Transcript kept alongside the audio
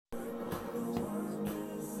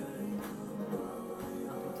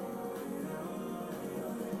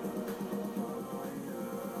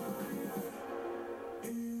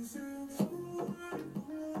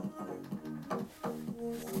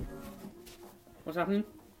What's happening?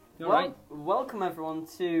 You alright? Welcome everyone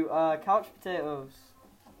to Couch Potatoes.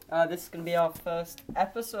 This is going to be our first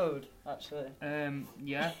episode, actually.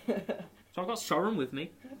 Yeah. So I've got Soren with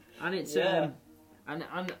me, and it's Yeah. and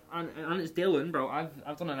it's Dylan, bro.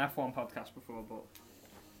 I've done an F1 podcast before, but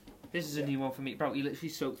this is a new one for me, bro. He literally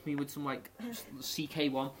soaked me with some like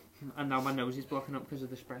CK1, and now my nose is blocking up because of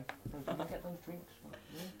the spray. Can I get those drinks?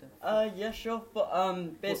 Yeah, sure.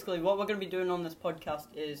 But basically, what we're going to be doing on this podcast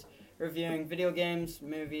is reviewing video games,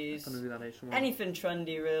 movies, I'm gonna do that later on. anything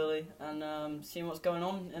trendy really, and seeing what's going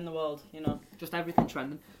on in the world. You know. Just everything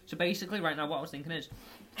trending. So basically, right now, what I was thinking is,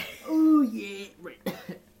 oh yeah, right.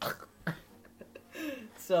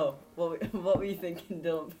 So, what were you thinking,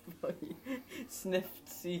 Dylan, before you sniffed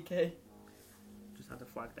CK? Just had a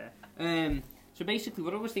flag there. So basically,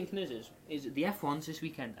 what I was thinking is the F1's this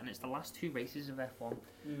weekend, and it's the last two races of F1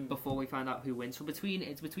 before we find out who wins. So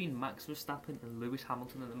it's between Max Verstappen and Lewis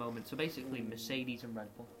Hamilton at the moment. So basically, Mercedes and Red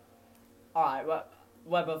Bull. All right, well,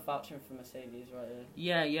 we're both vouching for Mercedes, right here.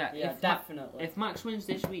 Yeah. Yeah, definitely. If Max wins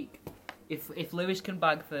this week, if Lewis can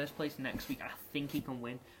bag first place next week, I think he can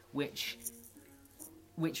win, which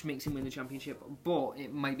makes him win the championship. But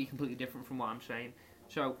it might be completely different from what I'm saying.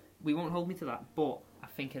 So we won't hold me to that. But I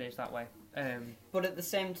think it is that way. But at the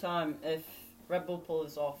same time, if Red Bull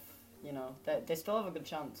pulls off, you know, they still have a good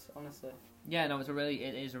chance, honestly. Yeah, no, it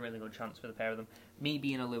is a really good chance for the pair of them. Me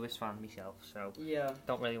being a Lewis fan myself, so yeah,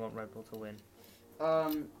 don't really want Red Bull to win.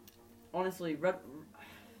 Honestly, Red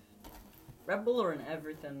Bull are in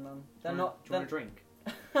everything, man. They're not. Do you want a drink?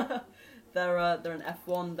 They're in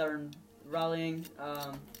F1. They're in rallying.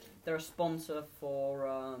 They're a sponsor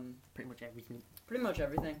for Pretty much everything. pretty much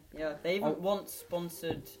everything. Yeah, they even once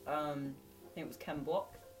sponsored. I think it was Ken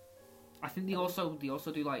Block. I think they also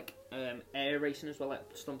do like air racing as well, like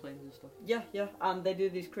stunt planes and stuff. Yeah, and they do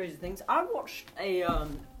these crazy things. I watched a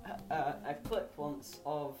clip once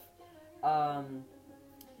of them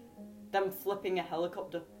flipping a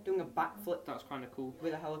helicopter, doing a backflip. That's kind of cool.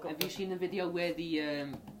 With a helicopter. Have you seen the video where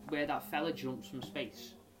where that fella jumps from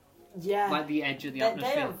space? Yeah. Like the edge of the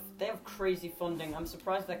atmosphere. They have crazy funding. I'm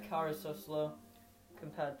surprised their car is so slow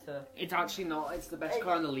compared to. It's actually not. It's the best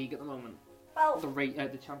car in the league at the moment. Well,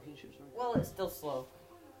 The championship. Sorry. well, it's still slow.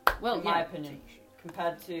 Well, in my opinion,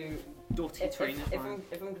 compared to. Dirty If trainers. I'm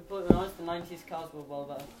completely honest, the '90s cars were well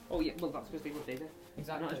better. Oh yeah, well that's because they were bigger.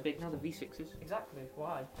 Exactly. Not as big now. The V6s. Exactly.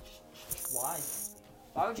 Why? Just why?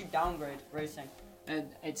 Why would you downgrade racing?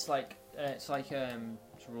 And it's like it's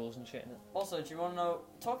rules and shit in it. Also, do you want to know?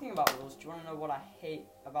 Talking about rules, do you want to know what I hate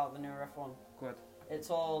about the new F1? Good. It's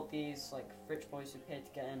all these like rich boys who pay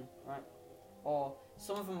to get in, right? Or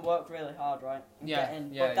some of them work really hard, right? And get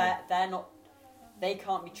in, but they're not. They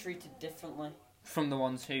can't be treated differently From the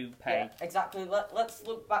ones who pay. Yeah, exactly. Let's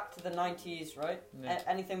look back to the '90s, right? Yeah.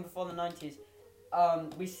 Anything before the '90s,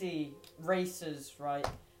 we see racers, right?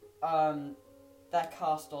 Their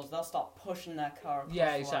car stalls, they'll start pushing their car across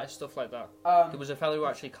Yeah, the exactly, line. stuff like that. There There was a fellow who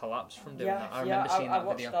actually collapsed from doing that. I I remember seeing that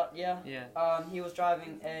watched video. that, yeah. Yeah. He was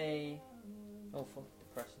driving a. Oh fuck,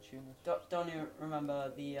 depress the tune. Don't you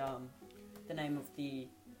remember the name of the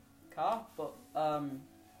car? But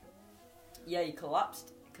yeah, he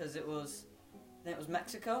collapsed because it was. I think it was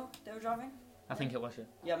Mexico they were driving. I think it was you.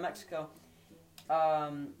 Yeah, Mexico.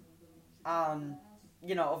 And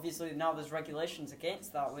you know, obviously now there's regulations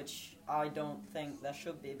against that, which I don't think there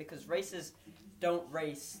should be, because racers don't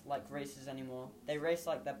race like races anymore. They race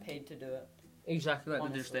like they're paid to do it. Exactly, like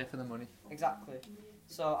they're just Honestly. there for the money. Exactly.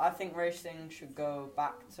 So I think racing should go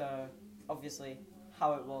back to, obviously,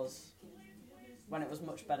 how it was when it was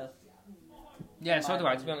much better. Yeah, so do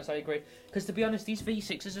I, to be honest, I agree. Because to be honest, these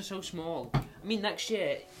V6s are so small. I mean, next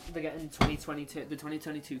year, they're getting 2022, the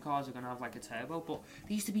 2022 cars are going to have like a turbo, but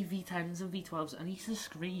they used to be V10s and V12s, and they used to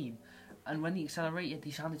scream. And when they accelerated,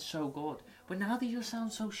 they sounded so good. But now they just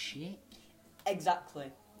sound so shit.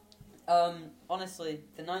 Exactly. Honestly,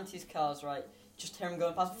 the 90s cars, right, just hear them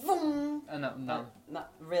going past, vroom, And no.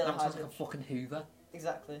 really That high sounds like a pitch. fucking Hoover.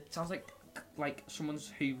 Exactly. It sounds like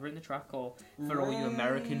someone's hoovering the track, or for all you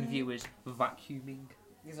American viewers, vacuuming.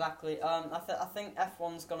 Exactly. I think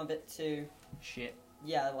F1's gone a bit too, Shit.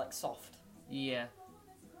 yeah, like soft. Yeah.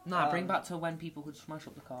 Nah, bring back to when people could smash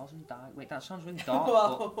up the cars and die. Wait, that sounds really dark.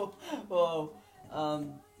 But... Whoa. I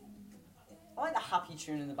like the happy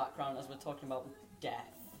tune in the background as we're talking about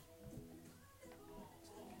death.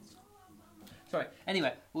 Sorry.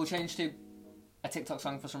 Anyway, we'll change to a TikTok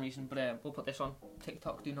song for some reason, but we'll put this on.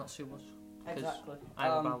 TikTok, do not sue us. Exactly.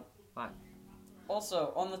 I'm about... Right.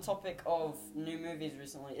 Also, on the topic of new movies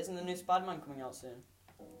recently, isn't the new Spider-Man coming out soon?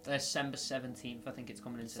 December 17th, I think it's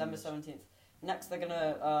coming in. December 17th. Next, they're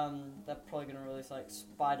probably gonna release like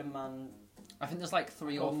Spider-Man I think there's like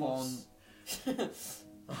 3 or 4. Hummus.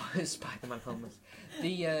 Oh, Spider-Man hummus.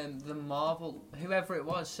 The Marvel, whoever it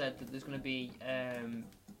was, said that there's going to be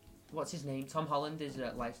what's his name? Tom Holland is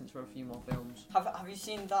licensed for a few more films. Have you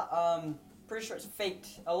seen that? Pretty sure it's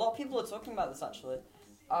faked. A lot of people are talking about this actually.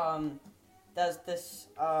 There's this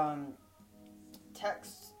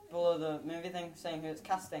text below the movie thing saying who it's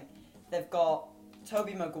casting. They've got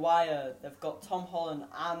Tobey Maguire, they've got Tom Holland,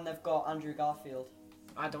 and they've got Andrew Garfield.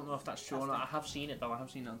 I don't know if that's true or not. I have seen it though. I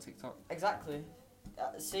have seen it on TikTok. Exactly.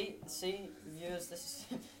 See, viewers, this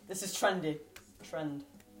is trendy. Trend.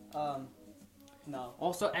 No.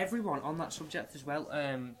 Also, everyone on that subject as well,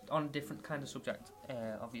 on a different kind of subject,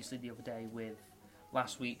 obviously the other day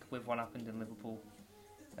last week with what happened in Liverpool,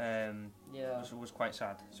 was quite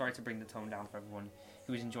sad. Sorry to bring the tone down for everyone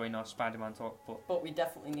who was enjoying our Spider-Man talk, but we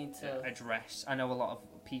definitely need to address. I know a lot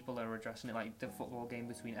of people are addressing it, like the football game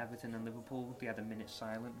between Everton and Liverpool. They had a minute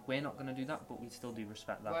silent. We're not going to do that, but we still do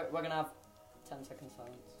respect that. We're going to have 10 seconds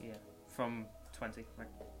silence. Yeah, from 20. Right.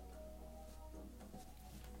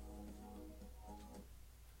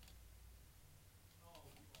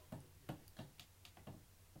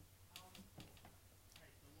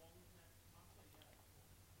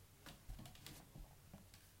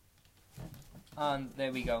 And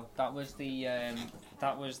there we go. That was the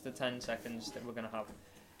 10 seconds that we're gonna have.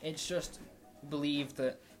 It's just believe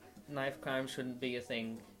that knife crime shouldn't be a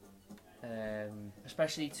thing,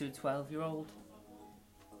 especially to a 12-year-old.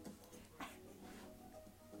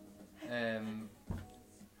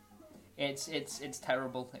 It's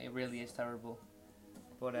terrible. It really is terrible.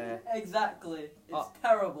 But exactly, it's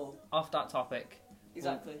terrible. Off that topic.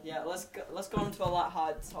 Exactly. Yeah. Let's go on to a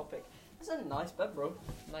light-hearted topic. It's a nice bed, bro.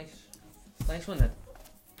 Nice one then.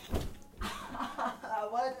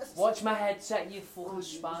 Watch my headset, you fucking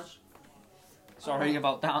spaz. Sorry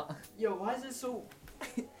about that. Yo, why is it so...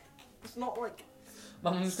 It's not like...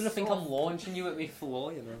 My mum's gonna think I'm launching you at me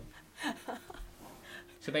floor, you know.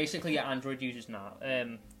 So basically, yeah, Android users now.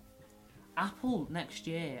 Apple next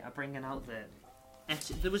year are bringing out there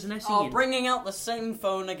was an SE. Oh, bringing out the same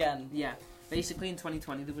phone again. Yeah. Basically, in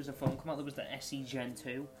 2020, there was a phone come out. There was the SE Gen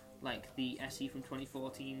 2. Like the SE from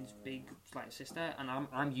 2014's big sister, and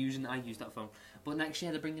I use that phone. But next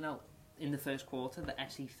year they're bringing out in the first quarter the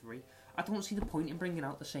SE3. I don't see the point in bringing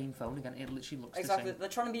out the same phone again. It literally looks exactly. the same. They're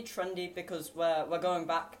trying to be trendy because we're going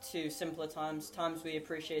back to simpler times we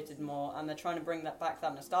appreciated more, and they're trying to bring that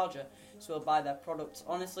nostalgia. So we'll buy their products.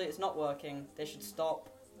 Honestly, it's not working. They should stop.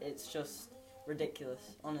 It's just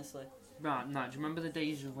ridiculous. Honestly. Right, no, do you remember the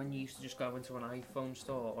days of when you used to just go into an iPhone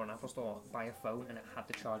store or an Apple store, buy a phone, and it had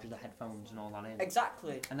the charger, the headphones and all that in?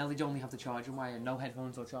 Exactly. And now they only have the charging wire, no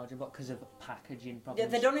headphones or charging, but because of packaging problems. Yeah,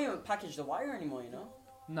 they don't even package the wire anymore, you know?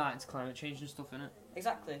 Nah, it's climate change and stuff, innit?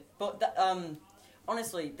 Exactly. But,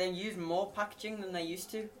 honestly, they use more packaging than they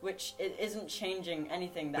used to, which it isn't changing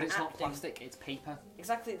anything. They're but it's acting. not plastic, it's paper.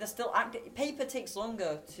 Exactly, they're still acting. Paper takes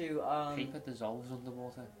longer to, Paper dissolves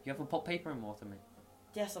underwater. You ever put paper in water, mate?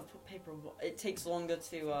 Yes, I've put paper in water. It takes longer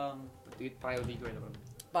to, But dude, biodegradable.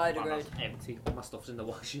 Biodegrade. Oh, empty. My stuff's in the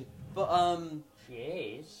washing. But,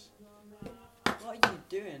 Yes. what are you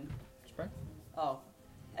doing? Spray. Oh.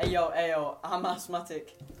 Ayo, I'm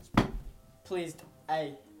asthmatic. Please,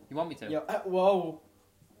 hey. You want me to? Yo, whoa.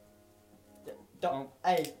 Don't, Oh.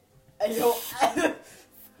 hey. Ayo,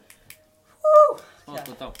 Woo! Oh, yeah.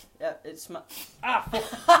 Don't. Yeah, it's Ah, fuck.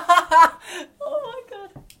 Oh my god.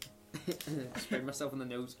 Sprayed myself in the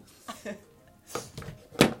nose.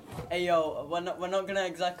 Hey yo, we're not gonna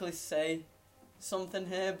exactly say something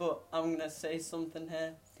here, but I'm gonna say something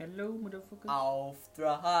here. Hello, motherfucker. Auf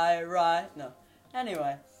the high right. No.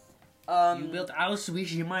 Anyway. You built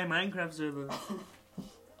Auschwitz in my Minecraft server.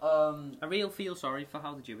 I really feel sorry for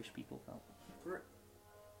how the Jewish people felt.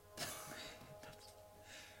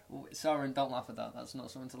 Sorry, don't laugh at that. That's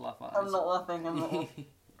not something to laugh at. I'm not laughing. I'm not.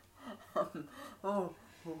 Oh.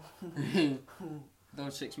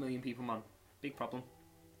 Those 6 million people, man. Big problem.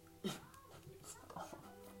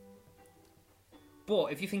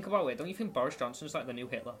 But if you think about it, don't you think Boris Johnson's like the new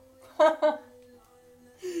Hitler?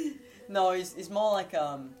 No, he's more like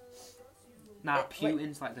Nah,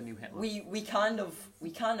 Putin's like the new Hitler. We kind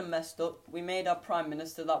of messed up. We made our prime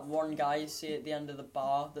minister that one guy you see at the end of the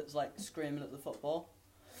bar that's like screaming at the football.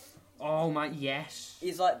 Oh my, yes.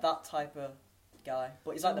 He's like that type of guy,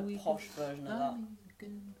 but he's like the posh version of that.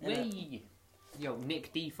 Way. Yo,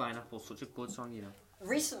 Nick D. Fineapple's such a good song, you know.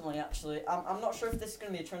 Recently, actually, I'm not sure if this is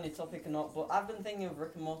going to be a trendy topic or not, but I've been thinking of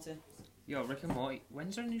Rick and Morty. Yo, Rick and Morty.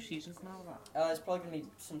 When's their new season come out of that? It's probably going to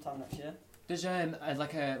be sometime next year. There's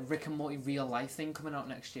like a Rick and Morty real life thing coming out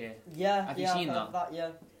next year. Yeah, Have you seen I've heard that? Yeah.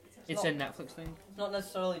 It's a Netflix thing. It's not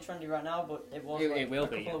necessarily trendy right now, but it was It will a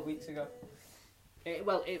be, couple of weeks ago. It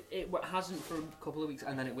hasn't for a couple of weeks,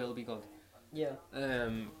 and then it will be good. Yeah.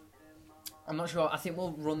 I'm not sure. I think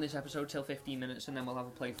we'll run this episode till 15 minutes, and then we'll have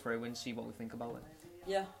a playthrough and see what we think about it.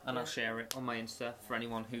 Yeah. And I'll share it on my Insta for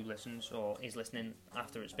anyone who listens or is listening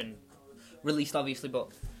after it's been released, obviously. But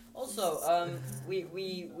also,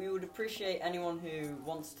 we would appreciate anyone who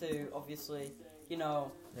wants to, obviously,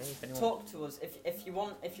 talk to us. If you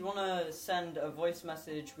want to send a voice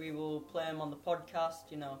message, we will play them on the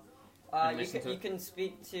podcast. You can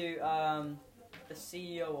speak to the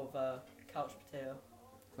CEO of Couch Potato,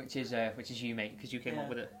 which is you, mate, because you came up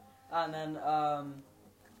with it. And then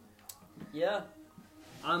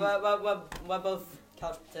we're both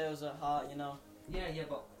couch potatoes at heart, Yeah,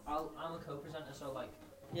 but I'm a co-presenter, so like.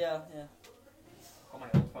 Yeah. On my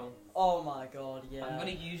old phone. Oh my god, yeah. I'm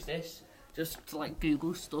gonna use this just to like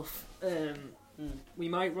Google stuff. We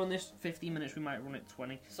might run this 15 minutes. We might run it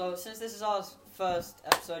 20. So since this is our first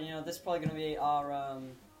episode, this is probably gonna be our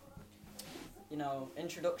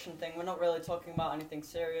introduction thing. We're not really talking about anything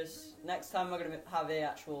serious. Next time we're gonna have a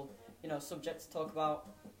actual subject to talk about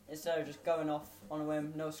instead of just going off on a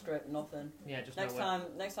whim, no script, nothing. Yeah, just next time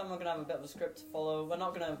we're gonna have a bit of a script to follow. We're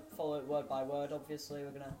not gonna follow it word by word. Obviously,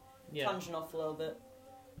 we're gonna tangent off a little bit.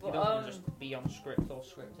 But, you don't want to just be on script or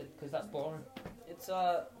scripted because that's boring. It's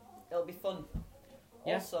it'll be fun.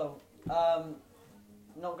 Yeah. Also,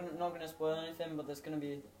 not gonna spoil anything, but there's gonna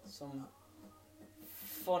be some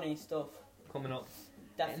funny stuff coming up.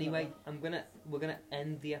 Definitely. Anyway, we're gonna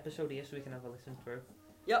end the episode here so we can have a listen through.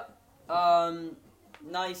 Yep.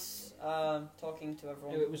 Nice talking to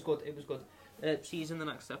everyone. It was good. See you in the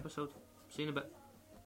next episode. See you in a bit.